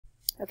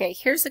Okay,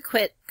 here's a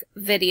quick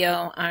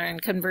video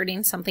on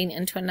converting something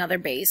into another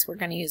base. We're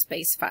going to use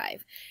base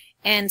 5.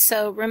 And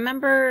so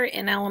remember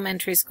in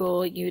elementary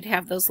school, you'd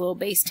have those little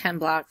base 10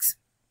 blocks.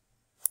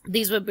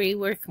 These would be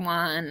worth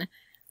 1.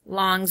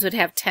 Longs would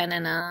have 10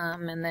 in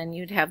them, and then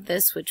you'd have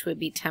this, which would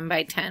be 10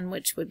 by 10,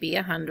 which would be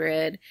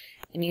 100.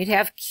 And you'd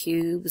have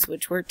cubes,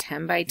 which were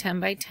 10 by 10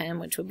 by 10,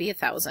 which would be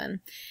 1,000.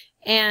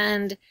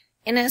 And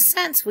in a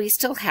sense, we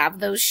still have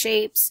those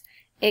shapes,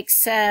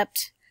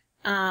 except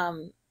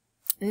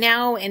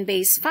now in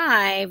base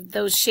 5,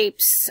 those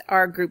shapes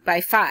are grouped by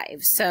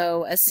 5.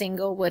 So a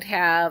single would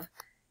have,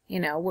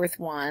 worth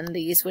 1.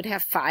 These would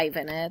have 5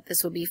 in it.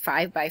 This would be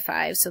 5 by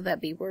 5, so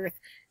that'd be worth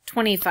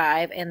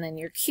 25. And then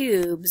your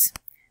cubes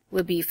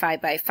would be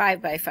 5 by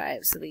 5 by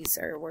 5. So these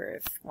are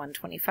worth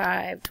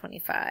 125,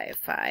 25,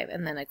 5.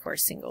 And then, of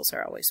course, singles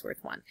are always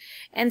worth 1.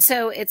 And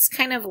so it's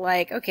kind of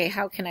like, okay,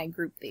 how can I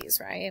group these,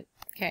 right?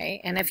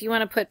 Okay, and if you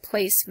want to put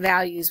place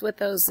values with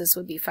those, this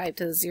would be 5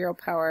 to the 0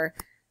 power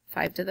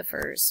 5 to the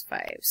first,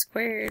 5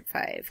 squared,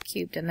 5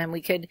 cubed, and then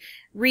we could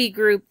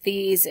regroup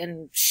these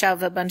and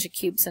shove a bunch of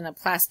cubes in a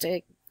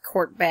plastic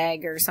quart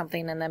bag or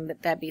something, and then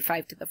that'd be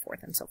 5 to the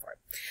 4th and so forth.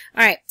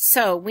 All right,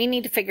 so we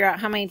need to figure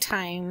out how many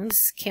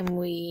times can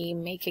we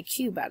make a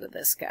cube out of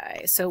this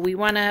guy. So we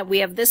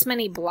have this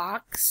many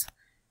blocks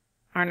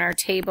on our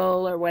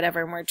table or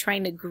whatever, and we're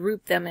trying to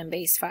group them in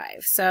base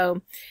 5.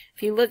 So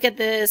if you look at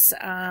this,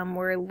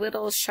 we're a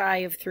little shy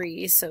of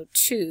 3, so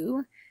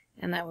 2.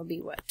 And that would be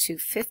what,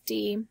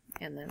 250,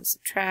 and then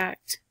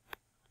subtract.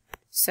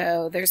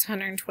 So there's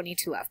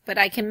 122 left. But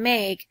I can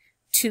make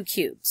 2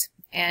 cubes,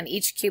 and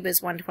each cube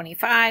is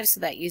 125, so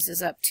that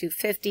uses up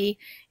 250,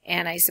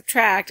 and I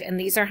subtract, and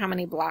these are how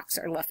many blocks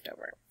are left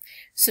over.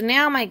 So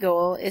now my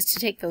goal is to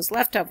take those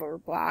leftover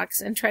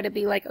blocks and try to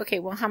be like, okay,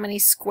 well, how many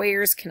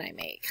squares can I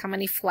make? How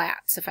many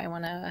flats if I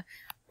want to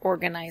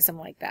organize them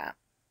like that?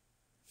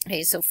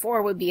 Okay, so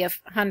 4 would be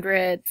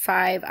 100,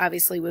 5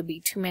 obviously would be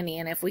too many,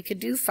 and if we could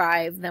do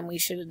 5, then we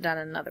should have done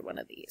another one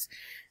of these.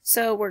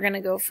 So we're going to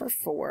go for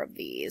 4 of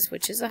these,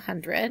 which is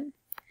 100.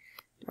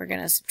 We're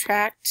going to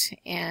subtract,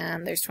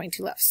 and there's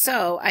 22 left.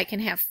 So I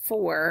can have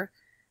 4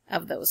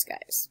 of those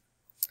guys.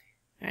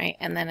 All right,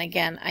 and then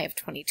again, I have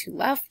 22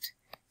 left.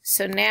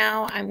 So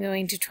now I'm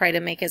going to try to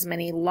make as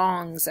many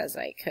longs as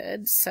I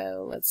could.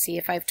 So let's see,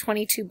 if I have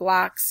 22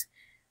 blocks,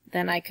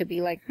 then I could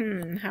be like,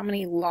 how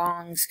many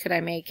longs could I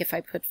make if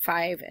I put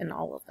 5 in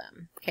all of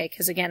them? Okay,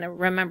 because again,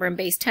 remember in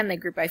base 10, they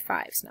group by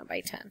 5s, not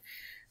by 10.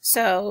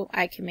 So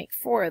I can make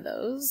 4 of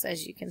those,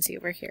 as you can see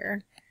over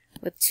here,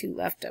 with 2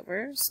 left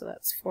over. So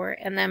that's 4.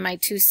 And then my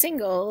 2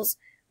 singles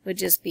would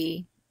just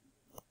be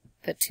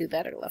the 2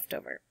 that are left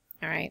over.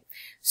 All right,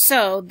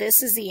 so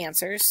this is the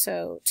answer.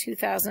 So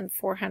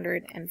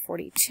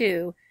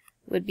 2,442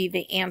 would be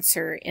the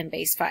answer in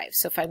base 5.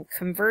 So if I'm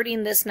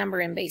converting this number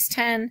in base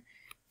 10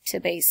 to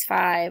base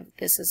 5,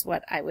 this is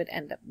what I would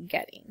end up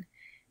getting.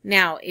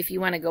 Now, if you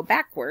want to go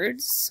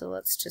backwards, so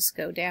let's just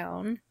go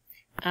down.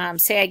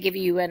 Say I give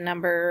you a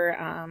number,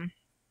 I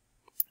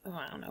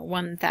don't know,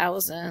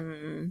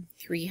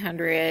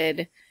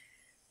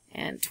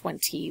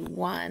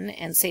 1,321,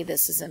 and say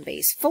this is in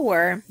base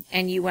 4,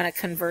 and you want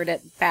to convert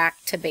it back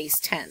to base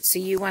 10. So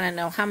you want to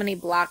know how many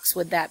blocks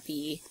would that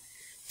be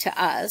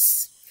to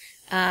us.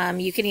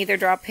 You can either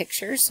draw a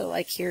picture, so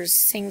like here's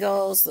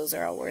singles, those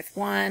are all worth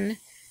 1.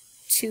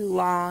 2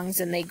 longs,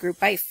 and they group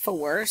by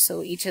 4,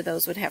 so each of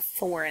those would have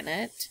 4 in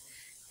it.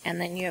 And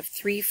then you have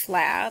 3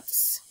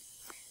 flats.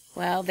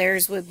 Well,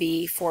 theirs would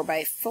be 4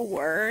 by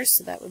 4,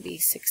 so that would be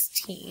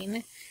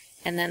 16.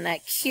 And then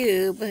that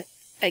cube,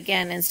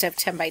 again, instead of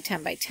 10 by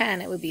 10 by 10,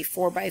 it would be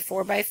 4 by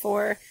 4 by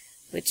 4,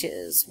 which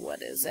is,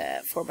 what is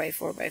that? 4 by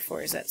 4 by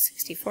 4, is that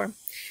 64? All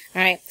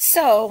right,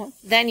 so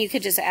then you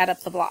could just add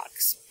up the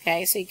blocks.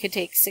 Okay, so you could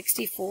take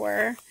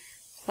 64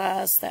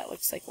 plus, that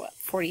looks like what,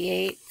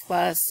 48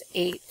 plus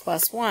 8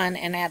 plus 1,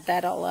 and add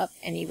that all up,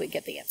 and you would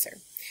get the answer.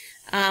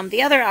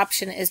 The other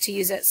option is to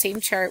use that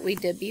same chart we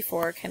did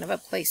before, kind of a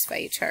place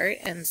value chart,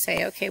 and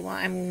say, okay, well,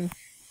 I'm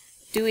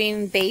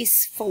doing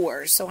base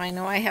 4, so I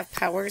know I have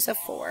powers of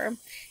 4,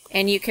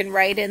 and you can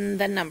write in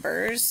the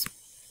numbers,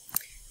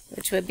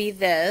 which would be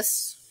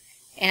this.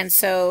 And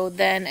so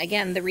then,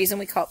 again, the reason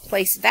we call it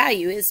place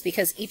value is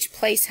because each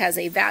place has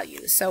a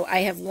value. So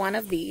I have 1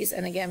 of these,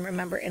 and again,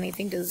 remember,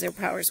 anything to the 0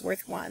 power is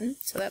worth 1,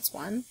 so that's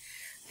 1.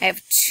 I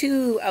have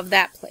 2 of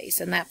that place,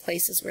 and that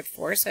place is worth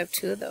 4, so I have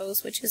 2 of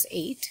those, which is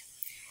 8.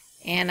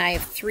 And I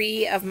have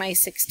 3 of my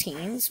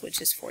 16s, which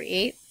is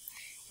 48.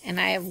 And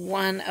I have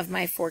 1 of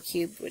my 4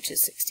 cubed, which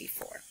is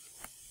 64.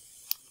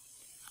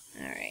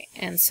 All right,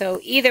 and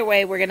so either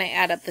way, we're going to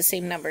add up the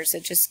same numbers.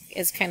 It just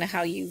is kind of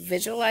how you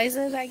visualize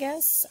it, I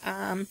guess.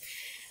 All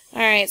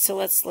right, so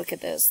let's look at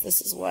this.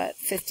 This is what,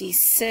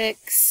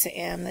 56,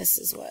 and this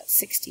is what,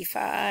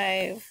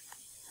 65.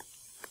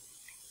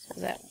 So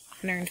is that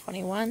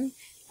 121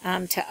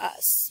 to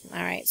us?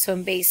 All right, so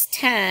in base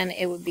 10,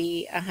 it would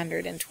be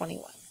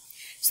 121.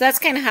 So that's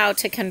kind of how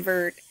to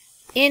convert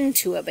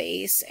into a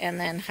base, and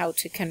then how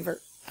to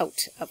convert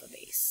out of a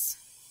base.